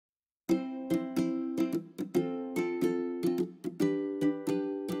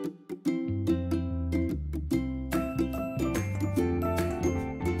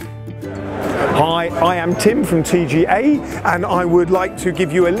I am Tim from TGA, and I would like to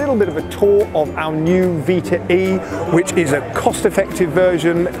give you a little bit of a tour of our new Vita E, which is a cost-effective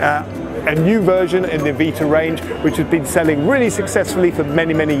version, a new version in the Vita range, which has been selling really successfully for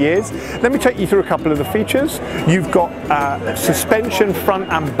many, many years. Let me take you through a couple of the features. You've got suspension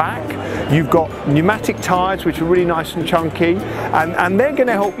front and back. You've got pneumatic tyres, which are really nice and chunky, and they're going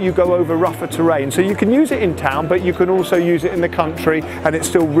to help you go over rougher terrain. So you can use it in town, but you can also use it in the country, and it's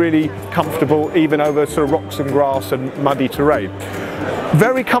still really comfortable even over sort of rocks and grass and muddy terrain.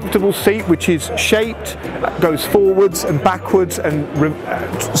 Very comfortable seat, which is shaped, goes forwards and backwards and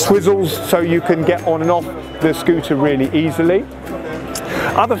swizzles, so you can get on and off the scooter really easily.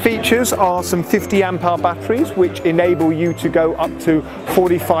 Other features are some 50 amp hour batteries, which enable you to go up to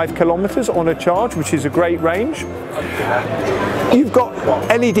 45 kilometers on a charge, which is a great range. You've got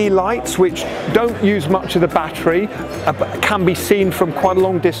LED lights which don't use much of the battery, but can be seen from quite a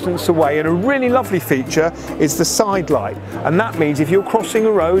long distance away, and a really lovely feature is the side light, and that means if you're crossing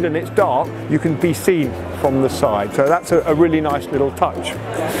a road and it's dark, you can be seen from the side, so that's a really nice little touch.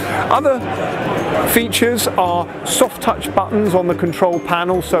 Other features are soft touch buttons on the control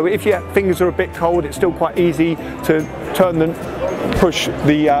panel, so if your fingers are a bit cold, it's still quite easy to push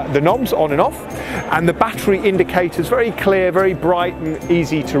the knobs on and off. And the battery indicator's very clear, very bright and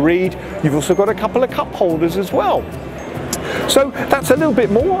easy to read. You've also got a couple of cup holders as well. So that's a little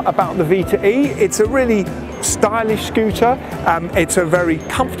bit more about the Vita E. It's a really stylish scooter, it's a very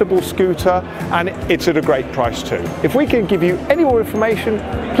comfortable scooter, and it's at a great price too. If we can give you any more information,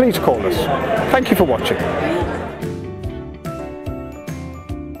 please call us. Thank you for watching.